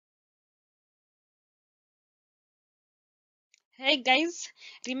Hey guys,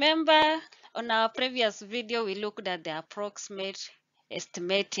 remember on our previous video we looked at the approximate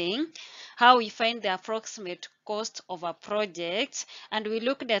estimating, how we find the approximate cost of a project, and we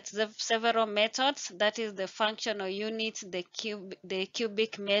looked at the several methods, that is the functional unit, the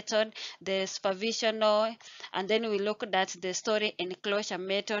cubic method, the supervisional, and then we looked at the Storey Enclosure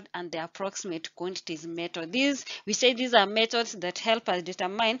method and the approximate quantities method. We say these are methods that help us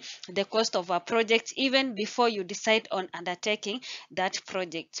determine the cost of a project even before you decide on undertaking that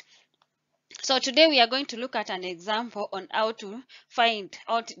project. So today we are going to look at an example on how to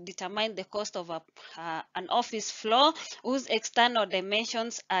determine the cost of an office floor whose external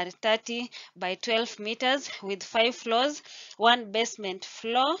dimensions are 30 by 12 meters with 5 floors, one basement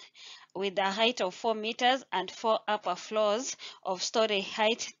floor with a height of 4 meters and 4 upper floors of story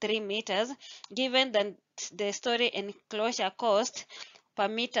height 3 meters. Given that the story enclosure cost per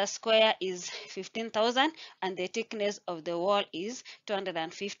meter square is 15,000 and the thickness of the wall is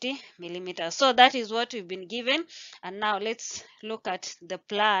 250 millimeters. So that is what we've been given, and now let's look at the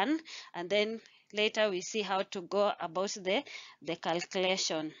plan, and then later we see how to go about the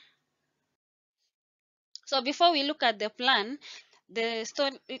calculation. So before we look at the plan, the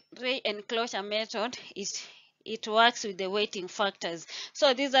Storey enclosure method it works with the weighting factors.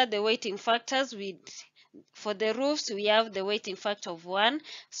 So these are the weighting factors. For the roofs, we have the weighting factor of 1.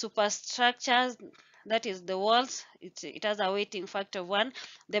 Superstructures, that is the walls, it has a weighting factor of 1.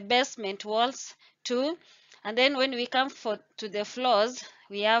 The basement walls, 2. And then when we come to the floors,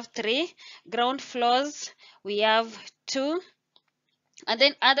 we have 3. Ground floors, we have 2. And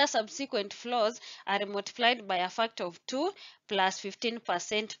then other subsequent floors are multiplied by a factor of 2 plus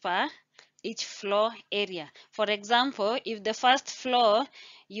 15% per each floor area. For example, if the first floor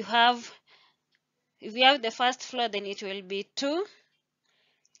if you have the first floor, then it will be 2.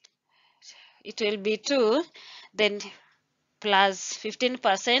 It will be 2, then plus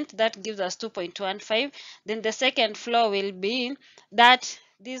 15%, that gives us 2.15. Then the second floor will be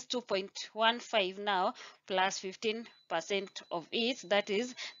this 2.15 now plus 15% of it, that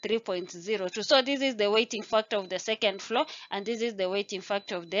is 3.02. So this is the weighting factor of the second floor, and this is the weighting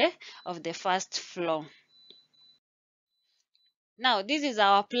factor of the first floor. Now this is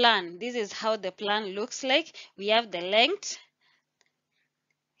our plan. This is how the plan looks like. We have the length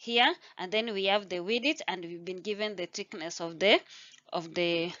here, and then we have the width, and we've been given the thickness of the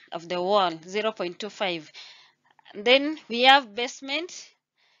wall, 0.25. And then we have basement,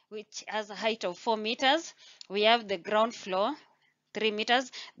 which has a height of 4 meters. We have the ground floor, 3 meters.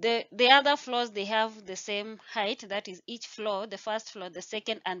 The other floors, they have the same height, that is each floor, the first floor, the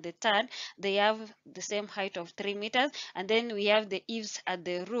second, and the third, they have the same height of 3 meters. And then we have the eaves at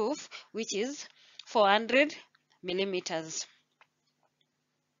the roof, which is 400 millimeters.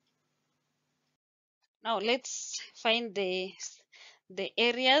 Now let's find the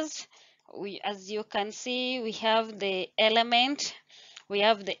areas. As you can see, we have the element, we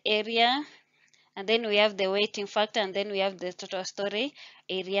have the area, and then we have the weighting factor, and then we have the total story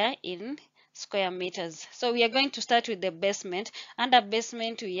area in square meters. So we are going to start with the basement. Under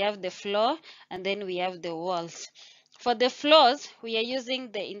basement, we have the floor, and then we have the walls. For the floors, we are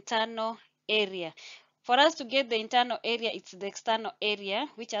using the internal area. For us to get the internal area, it's the external area,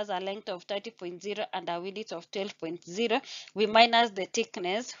 which has a length of 30.0 and a width of 12.0. We minus the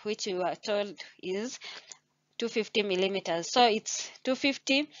thickness, which we were told is 250 millimeters. So it's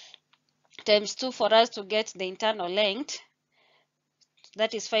 250 times 2 for us to get the internal length.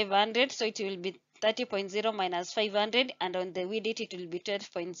 That is 500. So it will be 30.0 minus 500, and on the width it will be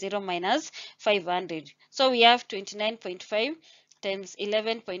 12.0 minus 500. So we have 29.5 times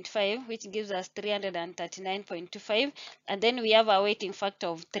 11.5, which gives us 339.25, and then we have a weighting factor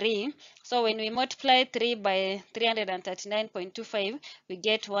of 3. So when we multiply 3 by 339.25, we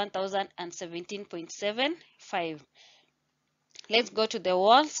get 1017.75. Let's go to the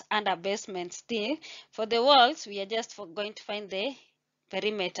walls under basement still. For the walls, we are just going to find the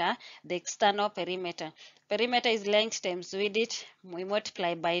perimeter, the external perimeter. Perimeter is length times width, we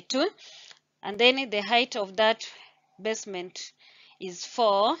multiply by 2, and then the height of that basement is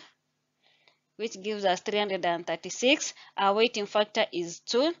 4, which gives us 336. Our weighting factor is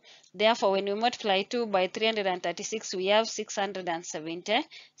 2. Therefore, when we multiply 2 by 336, we have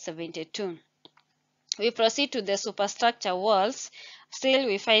 672. We proceed to the superstructure walls. Still,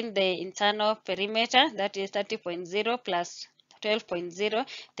 we find the internal perimeter, that is 30.0 plus 12.0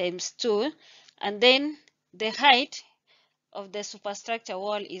 times 2. And then the height of the superstructure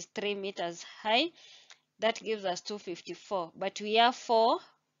wall is 3 meters high. That gives us 254. But we have 4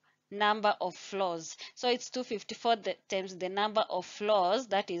 number of floors. So it's 254 times the number of floors,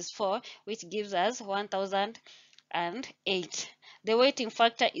 that is 4, which gives us The weighting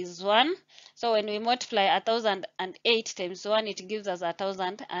factor is 1. So when we multiply 1008 times 1, it gives us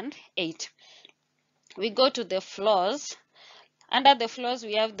 1008. We go to the floors. Under the floors,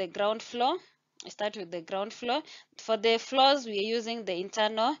 we have the ground floor. We start with the ground floor. For the floors, we are using the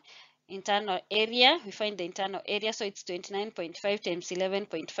internal area. We find the internal area, so it's 29.5 times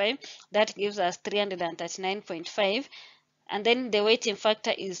 11.5. That gives us 339.5. And then the weighting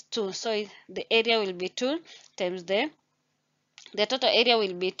factor is 2. So the area will be 2 times the total area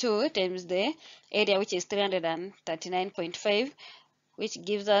will be 2 times the area, which is 339.5, which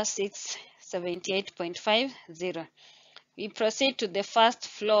gives us 678.50. We proceed to the first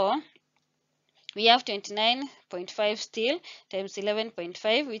floor. We have 29.5 still times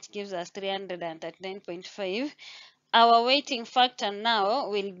 11.5, which gives us 339.5. Our weighting factor now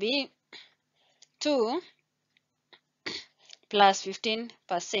will be 2 plus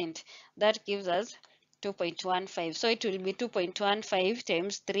 15%. That gives us 2.15. So it will be 2.15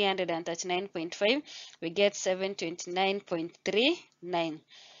 times 339.5. We get 729.39.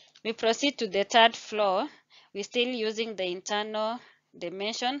 We proceed to the third floor. We're still using the internal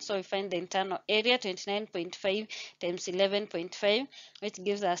dimension, so we find the internal area 29.5 times 11.5, which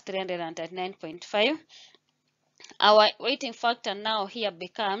gives us 339.5. Our weighting factor now here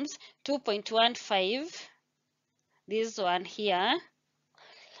becomes 2.15, this one here,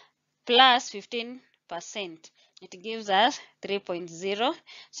 plus 15%. It gives us 3.0.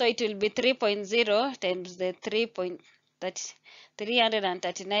 So it will be 3.0 times the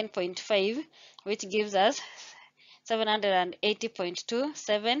 339.5, which gives us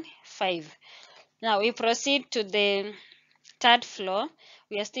 780.275. Now we proceed to the third floor.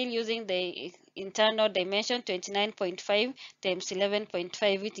 We are still using the internal dimension 29.5 times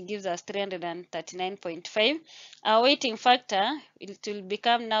 11.5, which gives us 339.5. Our weighting factor, it will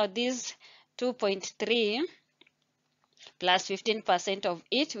become now this 2.3 plus 15% of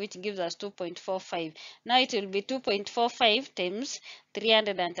it, which gives us 2.45. Now it will be 2.45 times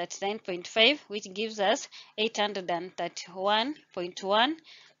 339.5, which gives us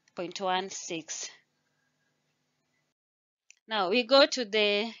 831.1.16. Now we go to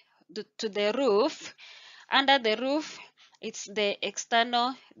the roof. Under the roof, it's the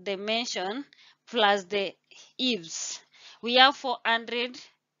external dimension plus the eaves. We have 400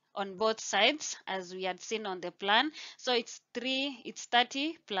 on both sides, as we had seen on the plan. So it's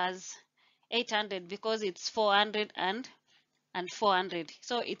 30 plus 800, because it's 400 and 400.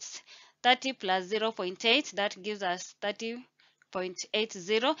 So it's 30 plus 0.8, that gives us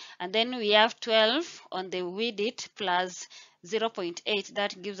 30.80. And then we have 12 on the width plus 0.8,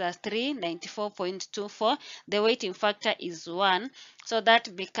 that gives us 394.24. The weighting factor is 1, so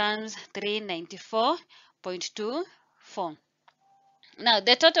that becomes 394.24. Now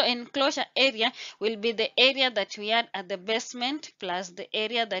the total enclosure area will be the area that we had at the basement plus the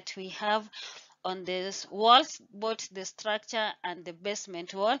area that we have on the walls, both the structure and the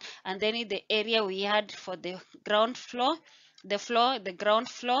basement wall, and then the area we had for the ground floor, the ground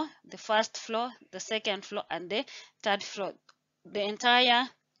floor, the first floor, the second floor, and the third floor. The entire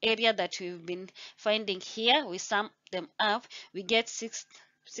area that we've been finding here, we sum them up, we get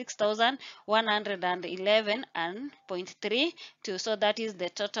 6,111.32. So that is the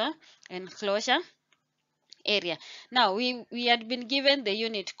total enclosure area. Now we had been given the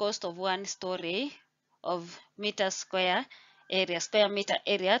unit cost of 1 story of square meter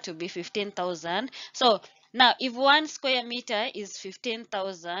area to be 15,000. So now if 1 square meter is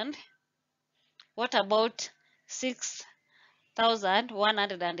 15,000, what about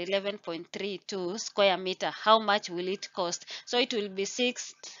 6,111.32 square meter? How much will it cost? So it will be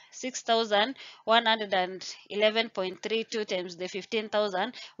 6,111.32 times the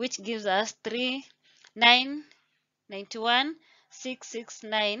 15,000, which gives us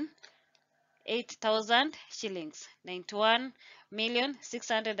 3,991,669 8,000 shillings.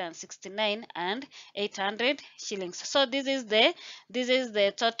 91,669,800 shillings. So this is the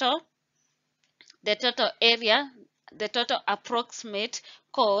total area, the total approximate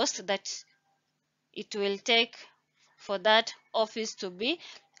cost that it will take for that office to be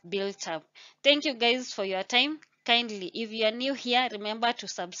built up. Thank you guys for your time. Kindly, if you are new here, remember to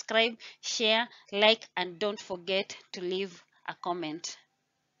subscribe, share, like, and don't forget to leave a comment.